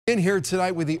In here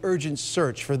tonight with the urgent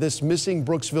search for this missing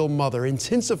Brooksville mother,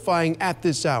 intensifying at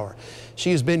this hour.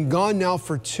 She has been gone now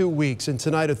for 2 weeks, and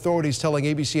tonight authorities telling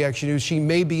ABC Action News she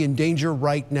may be in danger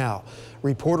right now.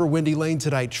 Reporter Wendy Lane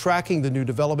tonight tracking the new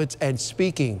developments and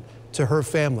speaking to her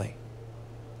family.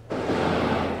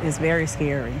 It's very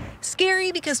scary.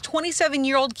 Scary because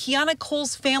 27-year-old Kiana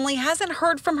Cole's family hasn't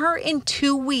heard from her in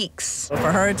 2 weeks.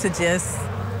 For her to just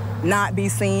not be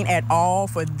seen at all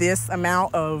for this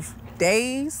amount of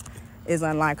days is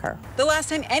unlike her. The last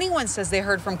time anyone says they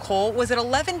heard from Cole was at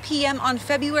 11 p.m. on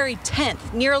February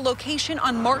 10th near a location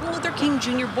on Martin Luther King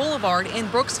Jr. Boulevard in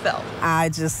Brooksville. I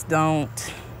just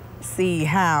don't see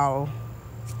how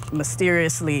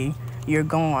mysteriously you're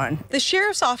gone. The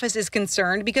sheriff's office is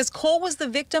concerned because Cole was the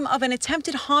victim of an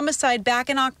attempted homicide back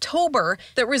in October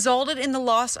that resulted in the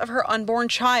loss of her unborn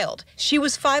child. She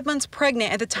was 5 months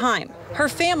pregnant at the time. Her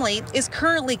family is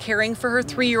currently caring for her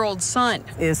 3-year-old son.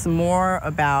 It's more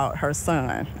about her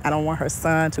son. I don't want her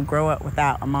son to grow up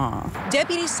without a mom.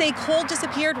 Deputies say Cole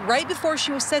disappeared right before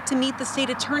she was set to meet the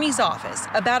state attorney's office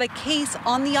about a case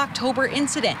on the October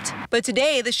incident. But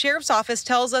today, the sheriff's office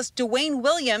tells us Dwayne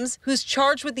Williams, who's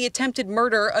charged with the attempted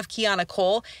murder of Kiana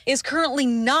Cole, is currently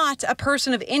not a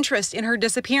person of interest in her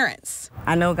disappearance.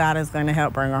 I know God is going to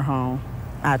help bring her home.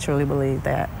 I truly believe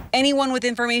that. Anyone with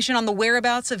information on the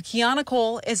whereabouts of Kiana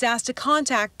Cole is asked to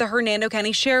contact the Hernando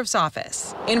County Sheriff's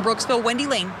Office. In Brooksville, Wendy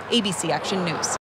Lane, ABC Action News.